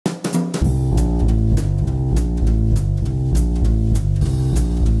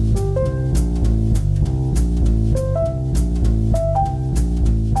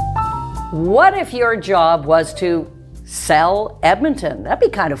What if your job was to sell Edmonton? That'd be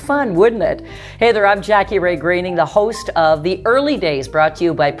kind of fun, wouldn't it? Hey there, I'm Jackie Rae Greening, the host of The Early Days, brought to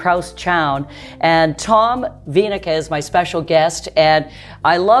you by Proust Chown. And Tom Viinikka is my special guest. And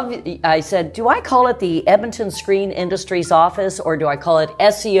I said, do I call it the Edmonton Screen Industries Office or do I call it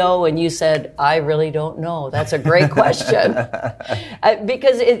ESIO? And you said, I really don't know. That's a great question.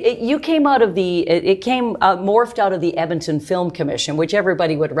 Because you came out of morphed out of the Edmonton Film Commission, which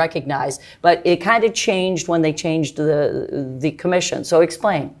everybody would recognize, but it kind of changed when they changed the commission. So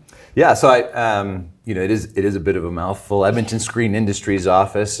explain. Yeah, so it is a bit of a mouthful. Edmonton Screen Industries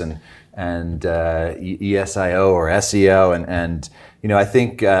Office and ESIO or SEO and I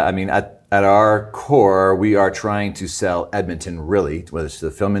think at our core we are trying to sell Edmonton, really, whether it's to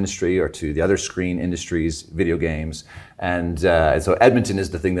the film industry or to the other screen industries, video games, and so Edmonton is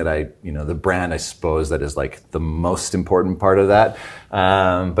the thing that the brand, I suppose, that is like the most important part of that.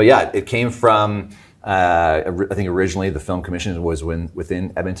 But yeah, it came from. I think originally the Film Commission was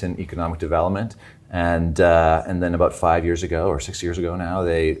within Edmonton Economic Development, and then about 5 years ago or 6 years ago now,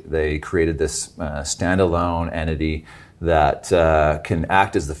 they created this standalone entity that can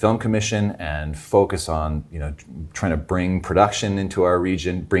act as the Film Commission and focus on trying to bring production into our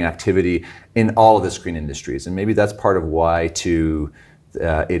region, bring activity in all of the screen industries, and maybe that's part of why too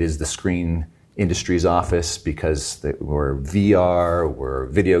it is the Screen Industries Office, because we're VR, we're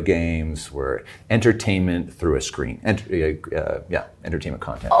video games, we're entertainment through a screen. Entertainment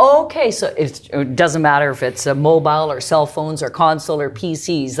content. Okay, so it doesn't matter if it's a mobile or cell phones or console or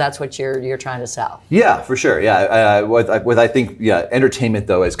PCs. That's what you're trying to sell. Yeah, for sure. Yeah, I think entertainment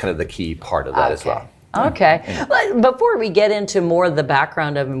though is kind of the key part of that as well. Okay. Yeah. But before we get into more of the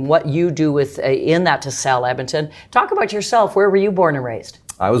background of what you do in that to sell Edmonton, talk about yourself. Where were you born and raised?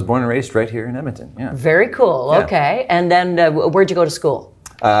 I was born and raised right here in Edmonton, yeah. Very cool, yeah. Okay. And then where'd you go to school?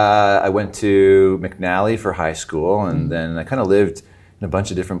 I went to McNally for high school, and then I kind of lived in a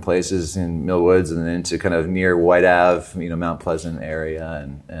bunch of different places in Millwoods and then into kind of near White Ave, Mount Pleasant area,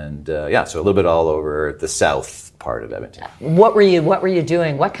 and so a little bit all over the south part of Edmonton. What were you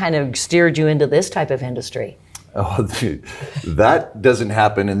doing? What kind of steered you into this type of industry? Oh, dude, that doesn't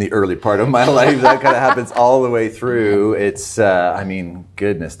happen in the early part of my life. That kind of happens all the way through. It's,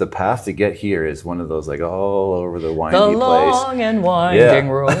 goodness, the path to get here is one of those like all over the windy place. The long and winding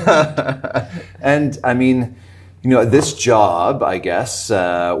road. And this job, I guess,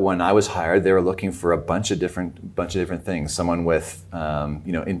 when I was hired, they were looking for a bunch of different things. Someone with,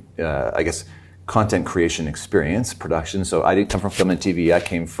 content creation experience, production. So I didn't come from film and TV. I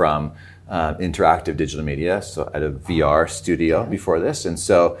came from interactive digital media, so at a VR studio before this, and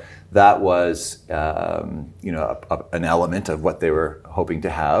so that was an element of what they were hoping to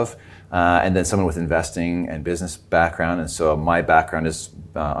have, and then someone with investing and business background, and so my background is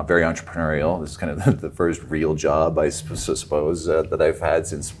very entrepreneurial. This is kind of the first real job, I suppose, that I've had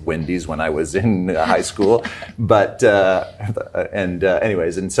since Wendy's when I was in high school, but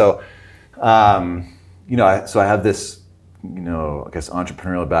anyways, and so so I have this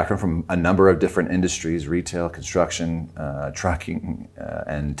entrepreneurial background from a number of different industries: retail, construction, trucking,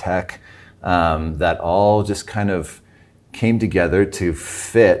 and tech, that all just kind of came together to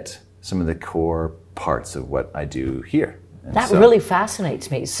fit some of the core parts of what I do here. And that really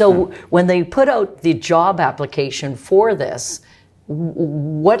fascinates me. So when they put out the job application for this,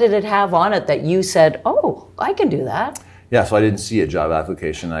 what did it have on it that you said, oh, I can do that? Yeah, so I didn't see a job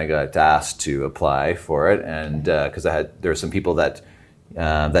application. I got asked to apply for it, and because there were some people that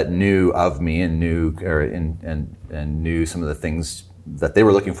knew of me and knew some of the things that they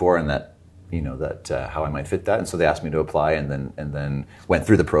were looking for, and that how I might fit that, and so they asked me to apply, and then went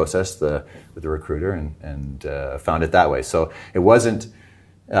through the process with the recruiter and found it that way. So it wasn't.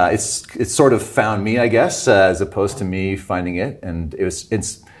 It sort of found me, I guess, as opposed to me finding it, and it's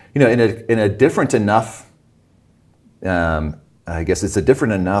in a different enough. I guess it's a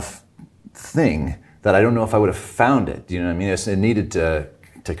different enough thing that I don't know if I would have found it. Do you know what I mean? It needed to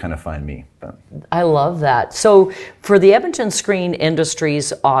kind of find me. But. I love that. So for the Edmonton Screen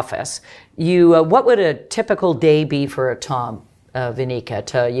Industries Office, what would a typical day be for a Tom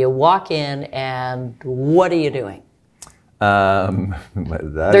Viinikka? You walk in and what are you doing?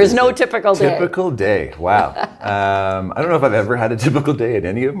 There's no typical day. Typical day. Wow. I don't know if I've ever had a typical day in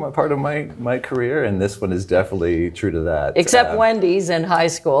any of part of my career, and this one is definitely true to that. Except Wendy's in high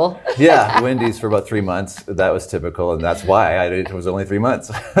school. Yeah, Wendy's for about 3 months. That was typical, and that's why it was only 3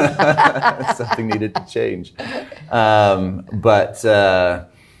 months. Something needed to change.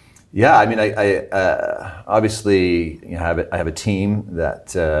 Yeah, I obviously I have a team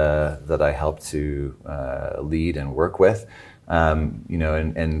that I help to lead and work with, You know,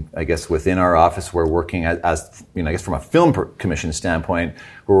 and I guess within our office, we're working as you know, I guess from a film commission standpoint,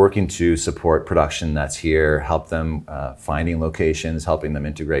 we're working to support production that's here, help them finding locations, helping them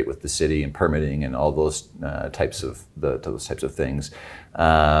integrate with the city and permitting and all those types of things.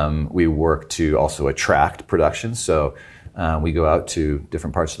 We work to also attract production, so we go out to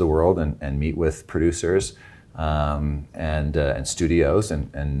different parts of the world and meet with producers and studios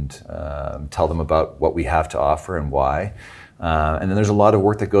and tell them about what we have to offer and why. And then there's a lot of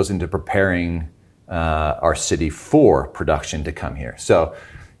work that goes into preparing our city for production to come here. So,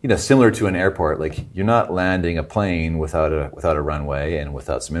 you know, similar to an airport, like you're not landing a plane without a runway and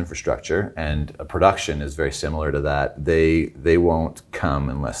without some infrastructure. And a production is very similar to that. They won't come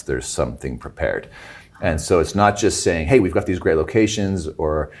unless there's something prepared. And so it's not just saying, hey, we've got these great locations,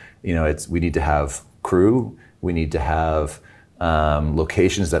 or, you know, we need to have crew, we need to have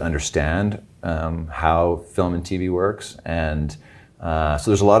locations that understand how film and TV works, and so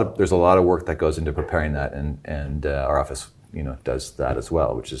there's a lot of work that goes into preparing that, and our office, you know, does that as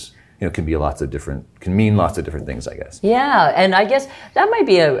well, which is, you know, can mean lots of different things, I guess. Yeah, and I guess that might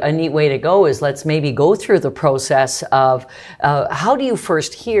be a neat way to go, is let's maybe go through the process of how do you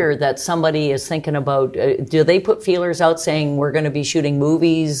first hear that somebody is thinking about, do they put feelers out saying we're going to be shooting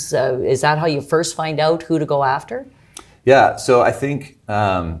movies? Is that how you first find out who to go after? Yeah, so I think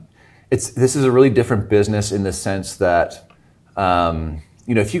this is a really different business in the sense that,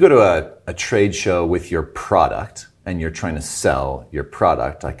 you know, if you go to a trade show with your product and you're trying to sell your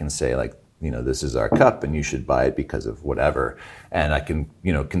product, I can say, like, you know, this is our cup and you should buy it because of whatever. And I can,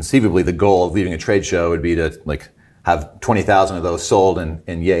 you know, conceivably the goal of leaving a trade show would be to, like, have 20,000 of those sold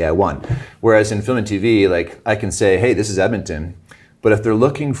and yay, I won. Whereas in film and TV, like, I can say, hey, this is Edmonton. But if they're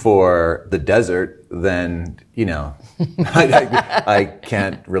looking for the desert, then, you know, I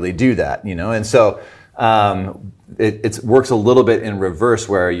can't really do that, you know? And so it works a little bit in reverse,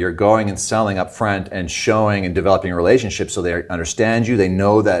 where you're going and selling up front and showing and developing relationships so they understand you. They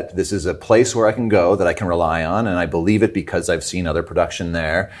know that this is a place where I can go, that I can rely on, and I believe it because I've seen other production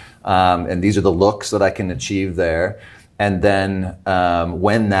there. And these are the looks that I can achieve there. And then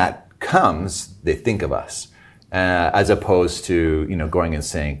when that comes, they think of us. As opposed to, you know, going and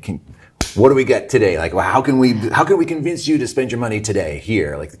saying, what do we get today? Like, well, how can we convince you to spend your money today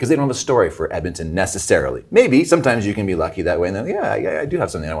here? Like, because they don't have a story for Edmonton necessarily. Maybe sometimes you can be lucky that way, and then, yeah, I do have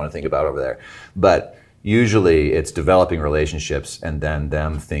something I want to think about over there. But usually it's developing relationships and then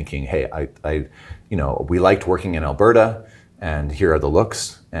them thinking, hey, I you know, we liked working in Alberta, and here are the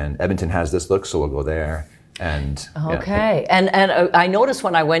looks, and Edmonton has this look, so we'll go there. And okay, yeah. And I noticed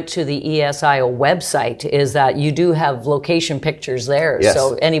when I went to the ESIO website is that you do have location pictures there. Yes.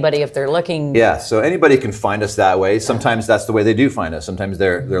 So anybody, if they're looking, yeah, so anybody can find us that way. Sometimes that's the way they do find us. Sometimes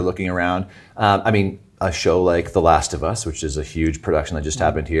they're looking around. I mean, a show like The Last of Us, which is a huge production that just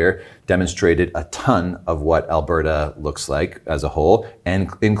happened here, demonstrated a ton of what Alberta looks like as a whole,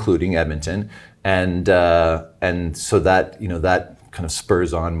 and including Edmonton, and so that, you know, that kind of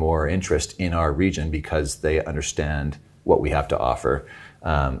spurs on more interest in our region because they understand what we have to offer,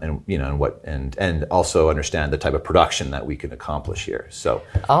 and, you know, and also understand the type of production that we can accomplish here. So.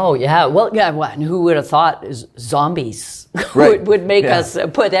 Oh yeah, well, yeah. Well, and who would have thought zombies right. would make us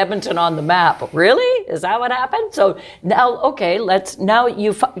put Edmonton on the map? Really? Is that what happened? So now, okay, now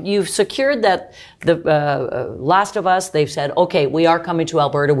you've secured that the Last of Us. They've said, okay, we are coming to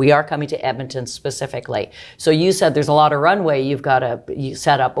Alberta. We are coming to Edmonton specifically. So you said there's a lot of runway you've got to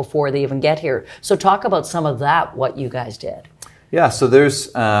set up before they even get here. So talk about some of that. What you guys did. Yeah, so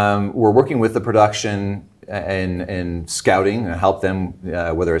there's we're working with the production and scouting and help them,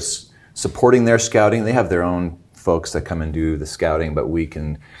 whether it's supporting their scouting. They have their own folks that come and do the scouting, but we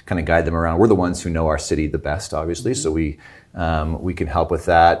can kind of guide them around. We're the ones who know our city the best, obviously, so we can help with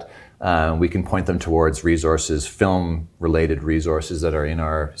that. We can point them towards resources, film-related resources that are in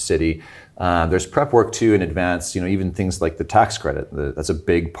our city. There's prep work too in advance. You know, even things like the tax credit. That's a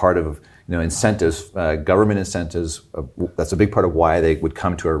big part of, you know, incentives, government incentives. That's a big part of why they would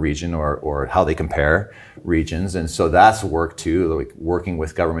come to a region, or how they compare regions. And so that's work too, like working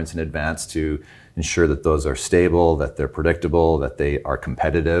with governments in advance to ensure that those are stable, that they're predictable, that they are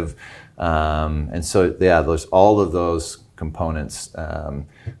competitive. And so, yeah, there's all of those components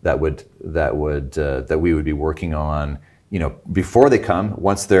that we would be working on before they come,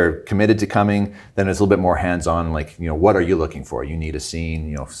 once they're committed to coming, then it's a little bit more hands-on, like, what are you looking for? You need a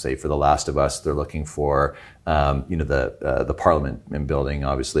scene, say for The Last of Us, they're looking for, the Parliament building,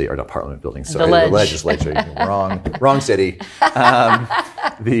 obviously, or not Parliament building, sorry, the legislature, wrong city.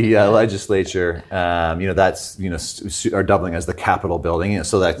 The legislature, that's, are doubling as the Capitol building,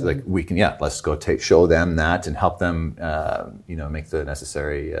 so that like we can, let's go show them that and help them, make the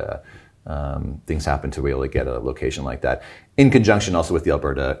necessary things happen to be able to get a location like that, in conjunction also with the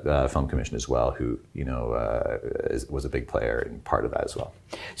Alberta Film Commission as well, who was a big player and part of that as well.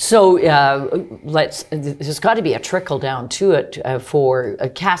 So there's got to be a trickle down to it for a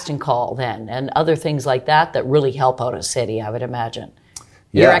casting call then, and other things like that really help out a city, I would imagine.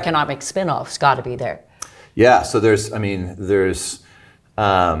 Yeah. Your economic spin-off's got to be there. Yeah. So there's this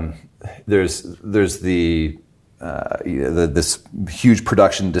huge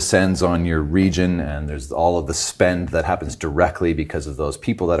production descends on your region, and there's all of the spend that happens directly because of those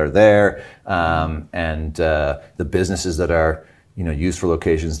people that are there, and the businesses that are used for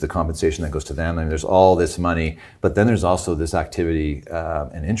locations, the compensation that goes to them. I mean, there's all this money, but then there's also this activity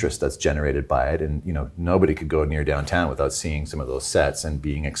and interest that's generated by it. And nobody could go near downtown without seeing some of those sets and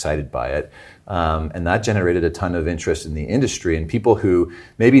being excited by it. And that generated a ton of interest in the industry, and people who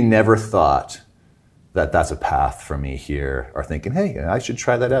maybe never thought that that's a path for me here are thinking, hey, I should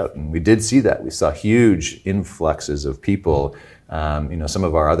try that out. And we did see that. We saw huge influxes of people. Some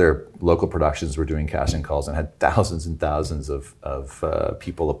of our other local productions were doing casting calls and had thousands and thousands of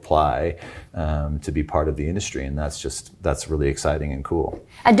people apply to be part of the industry. And that's really exciting and cool.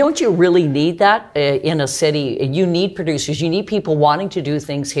 And don't you really need that in a city? You need producers, you need people wanting to do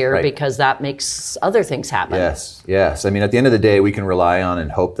things here, right, because that makes other things happen. Yes. I mean, at the end of the day, we can rely on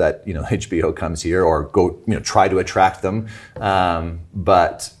and hope that, HBO comes here or go, try to attract them.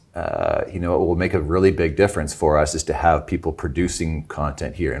 But what will make a really big difference for us is to have people producing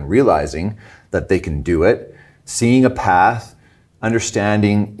content here and realizing that they can do it, seeing a path,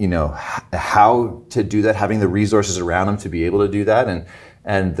 understanding, how to do that, having the resources around them to be able to do that.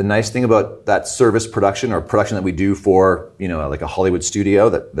 And the nice thing about that service production or production that we do for, like a Hollywood studio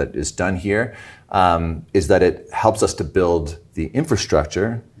that is done here, is that it helps us to build the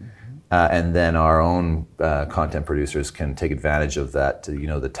infrastructure. And then our own content producers can take advantage of that,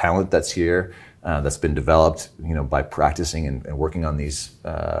 the talent that's here, that's been developed, by practicing and working on these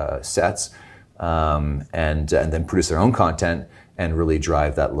sets, and then produce their own content and really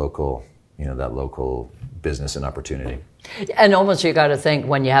drive that local business and opportunity. And almost you got to think,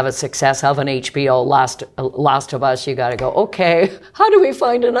 when you have a success of an HBO Last of Us, you got to go, okay, how do we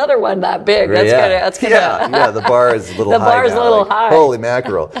find another one that big? That's gonna the bar is a little high. The bar is a little high. Holy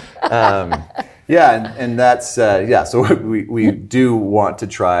mackerel. And that's so we do want to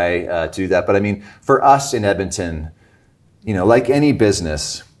try to do that. But I mean, for us in Edmonton, like any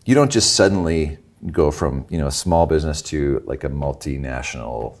business, you don't just suddenly go from a small business to like a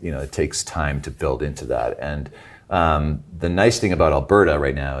multinational. It takes time to build into that. And the nice thing about Alberta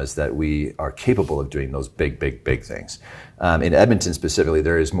right now is that we are capable of doing those big things. In Edmonton specifically,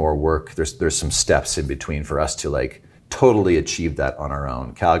 there is more work. There's some steps in between for us to like totally achieve that on our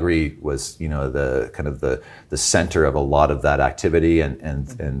own. Calgary was, the kind of the center of a lot of that activity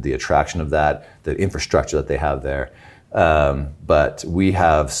and the attraction of that, the infrastructure that they have there. But we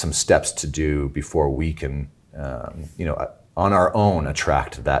have some steps to do before we can, on our own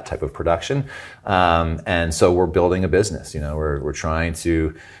attract that type of production. And so we're building a business, we're trying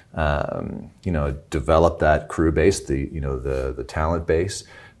to, develop that crew base, the talent base.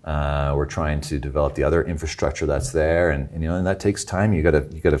 We're trying to develop the other infrastructure that's there, and that takes time. You gotta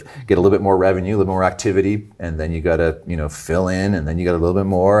get a little bit more revenue, a little more activity, and then you gotta fill in, and then you got a little bit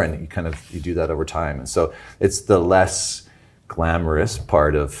more, and you do that over time. And so it's the less glamorous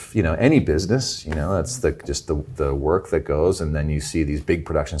part of any business. That's the work that goes, and then you see these big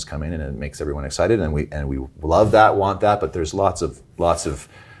productions come in, and it makes everyone excited, and we love that, want that, but there's lots of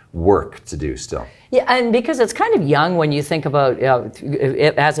work to do still. Yeah, and because it's kind of young when you think about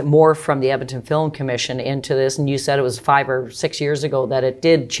it, as it morphed from the Edmonton Film Commission into this, and you said it was 5 or 6 years ago that it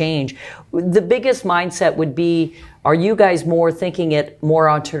did change. The biggest mindset would be, are you guys more thinking it more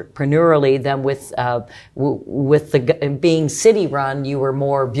entrepreneurially than with the being city run, you were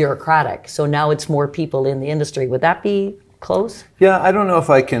more bureaucratic. So now it's more people in the industry. Would that be close? Yeah, I don't know if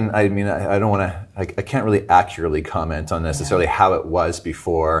I can. I mean, I don't want to. I can't really accurately comment on necessarily how it was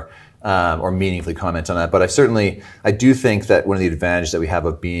before, or meaningfully comment on that. But I do think that one of the advantages that we have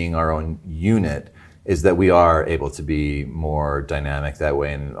of being our own unit is that we are able to be more dynamic that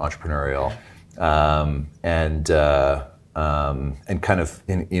way and entrepreneurial, and kind of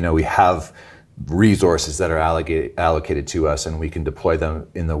we have resources that are allocated to us, and we can deploy them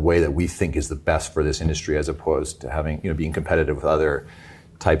in the way that we think is the best for this industry, as opposed to having, being competitive with other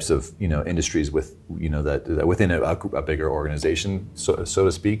types of, industries with, that within a bigger organization, so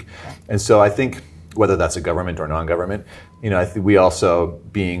to speak. And so I think whether that's a government or non-government, I think we also,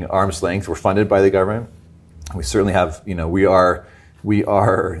 being arm's length, we're funded by the government. We certainly have, we are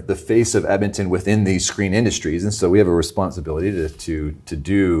the face of Edmonton within these screen industries, and so we have a responsibility to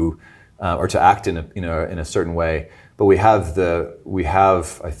do or to act in a certain way. But we have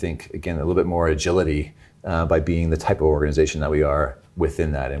I think, again, a little bit more agility by being the type of organization that we are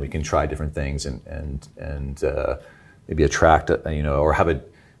within that, and we can try different things and maybe attract or have a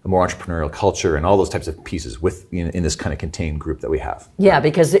more entrepreneurial culture and all those types of pieces in this kind of contained group that we have. Yeah,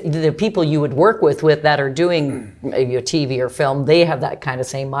 because the people you would work with that are doing maybe a TV or film, they have that kind of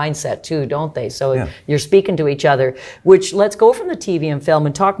same mindset too, don't they? So you're speaking to each other, which, let's go from the TV and film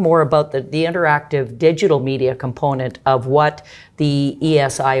and talk more about the interactive digital media component of what the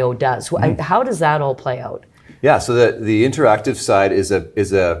ESIO does. How does that all play out? Yeah, so the interactive side is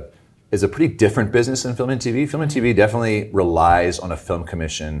a pretty different business than film and TV. Film and TV definitely relies on a film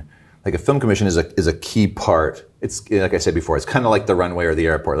commission. Like, a film commission is a key part. It's, like I said before, it's kind of like the runway or the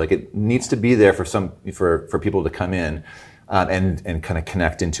airport. Like, it needs to be there for people to come in and kind of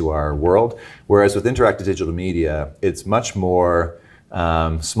connect into our world. Whereas with interactive digital media, it's much more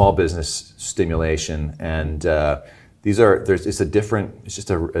small business stimulation, and it's just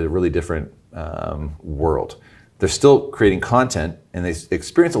a really different world. They're still creating content, and they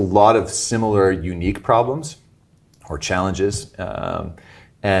experience a lot of similar, unique problems or challenges, but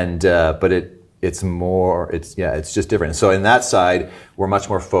it's just different. So in that side, we're much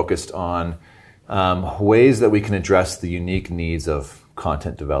more focused on ways that we can address the unique needs of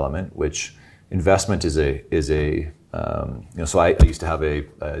content development, which investment is a. So I used to have a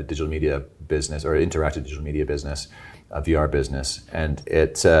digital media business, or interactive digital media business, a VR business, and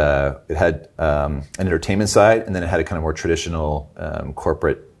it had an entertainment side, and then it had a kind of more traditional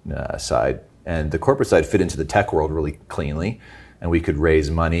corporate side. And the corporate side fit into the tech world really cleanly, and we could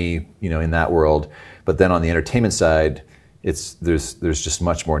raise money, in that world. But then on the entertainment side, there's just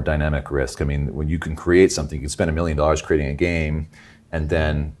much more dynamic risk. I mean, when you can create something, you can spend $1 million creating a game, and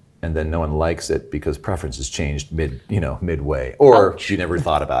then no one likes it because preferences changed midway, or you never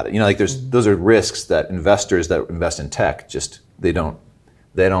thought about it. Those are risks that investors that invest in tech they don't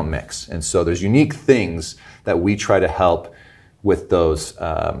mix. And so there's unique things that we try to help help those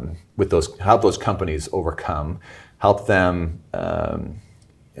companies overcome, help them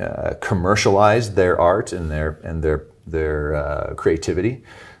commercialize their art and their creativity,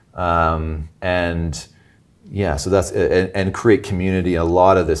 so that's and create community. A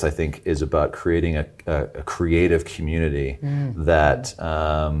lot of this, I think, is about creating a creative community that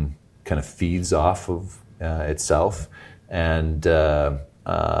kind of feeds off of itself, and kind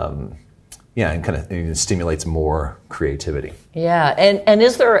of stimulates more creativity. Yeah, and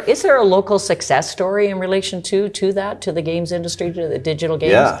is there a local success story in relation to the games industry, to the digital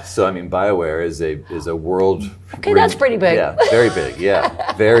games? Yeah, so I mean, BioWare is a world. Okay, that's pretty big. Yeah, very big.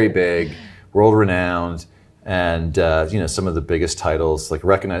 Yeah, very big, world renowned. And some of the biggest titles, like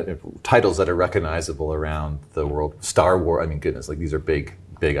titles that are recognizable around the world. Star Wars, I mean, goodness, like, these are big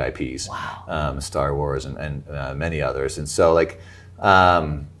IPs. Wow. Star Wars and many others. And so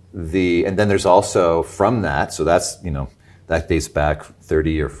and then there's also from that. So that's that dates back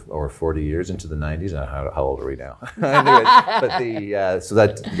 30 or 40 years into the 90s. How old are we now? Anyways,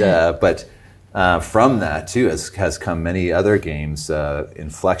 but from that too has come many other games.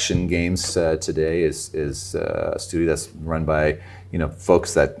 Inflection Games today is a studio that's run by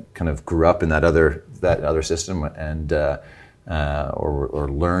folks that kind of grew up in that other system and or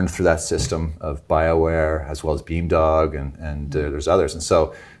learned through that system of BioWare, as well as Beamdog and there's others. And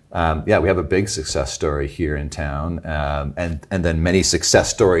so we have a big success story here in town, and then many success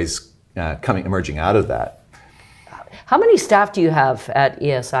stories emerging out of that. How many staff do you have at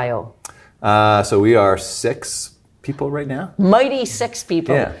ESIO? So we are 6 people right now. Mighty 6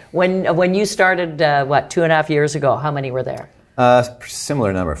 people. Yeah. When you started, 2.5 years ago, how many were there?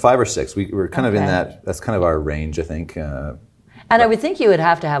 Similar number, 5 or 6. We're kind of in that. That's kind of our range, I think. And I would think you would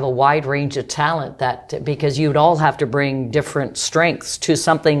have to have a wide range of talent, because you'd all have to bring different strengths to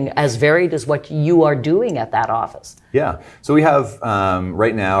something as varied as what you are doing at that office. Yeah. So we have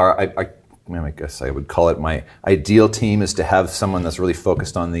right now. I guess I would call it my ideal team is to have someone that's really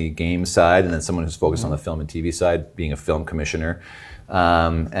focused on the game side, and then someone who's focused on the film and TV side, being a film commissioner,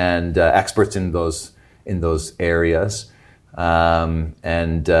 and experts in those areas,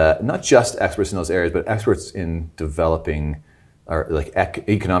 and not just experts in those areas, but experts in developing or like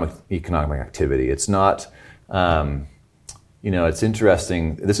economic activity. It's not, it's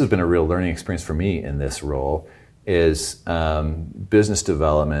interesting. This has been a real learning experience for me in this role. Is business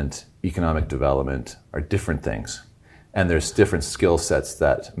development, economic development are different things, and there's different skill sets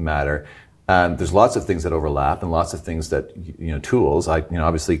that matter. There's lots of things that overlap, and lots of things that tools.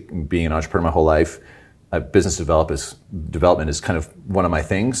 Obviously, being an entrepreneur my whole life, business development is kind of one of my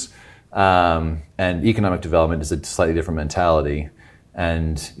things, and economic development is a slightly different mentality,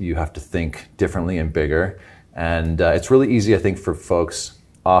 and you have to think differently and bigger. And it's really easy, I think, for folks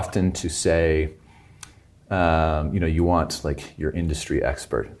often to say, you want like your industry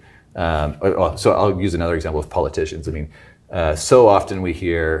expert. So I'll use another example with politicians. I mean, so often we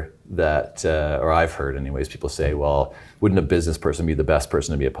hear that, or I've heard anyways, people say, well, wouldn't a business person be the best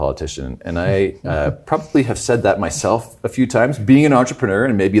person to be a politician? And I probably have said that myself a few times, being an entrepreneur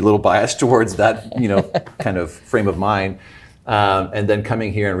and maybe a little biased towards that, kind of frame of mind. And then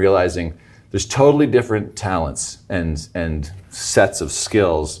coming here and realizing there's totally different talents and sets of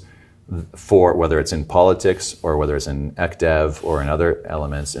skills for whether it's in politics or whether it's in ec dev or in other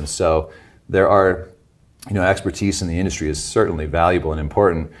elements. And so there are, expertise in the industry is certainly valuable and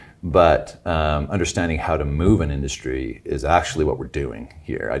important, but understanding how to move an industry is actually what we're doing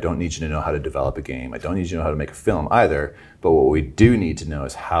here. I don't need you to know how to develop a game. I don't need you to know how to make a film either, but what we do need to know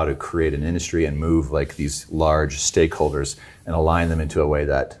is how to create an industry and move like these large stakeholders and align them into a way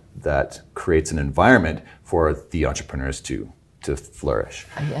that creates an environment for the entrepreneurs to flourish.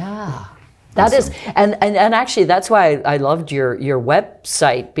 Yeah. That is, and actually that's why I loved your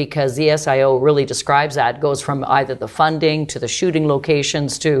website, because the ESIO really describes that. It goes from either the funding to the shooting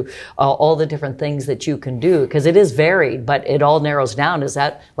locations to all the different things that you can do, because it is varied, but it all narrows down. Is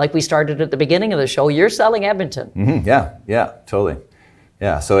that, like we started at the beginning of the show, you're selling Edmonton. Mm-hmm. Yeah, totally.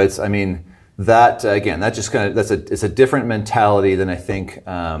 Yeah, so it's, that, again, that just kind of, it's a different mentality than I think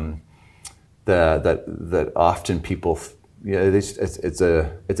that often people it's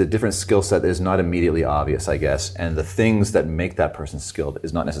a different skill set that is not immediately obvious, I guess, and the things that make that person skilled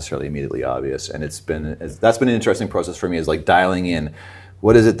is not necessarily immediately obvious. And that's been an interesting process for me, is like dialing in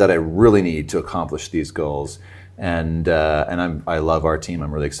what is it that I really need to accomplish these goals. And I love our team.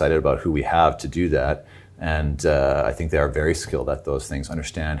 I'm really excited about who we have to do that. And I think they are very skilled at those things,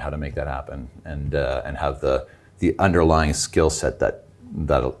 understand how to make that happen, and have the underlying skill set that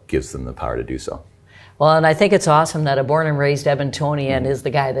gives them the power to do so. Well, and I think it's awesome that a born and raised Edmontonian is the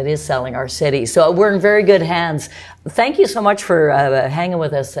guy that is selling our city. So we're in very good hands. Thank you so much for hanging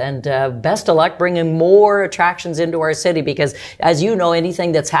with us, and best of luck bringing more attractions into our city, because as you know,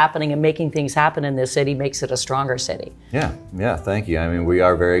 anything that's happening and making things happen in this city makes it a stronger city. Yeah, thank you. We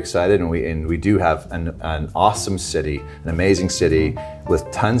are very excited, and we do have an awesome city, an amazing city with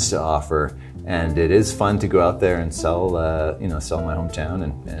tons to offer. And it is fun to go out there and sell my hometown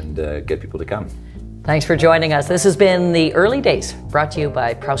and get people to come. Thanks for joining us. This has been The Early Days, brought to you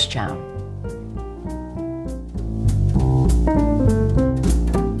by Proust Chown.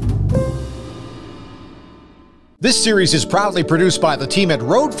 This series is proudly produced by the team at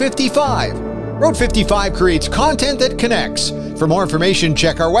Road 55. Road 55 creates content that connects. For more information,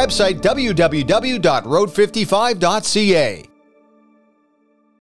 check our website, www.road55.ca.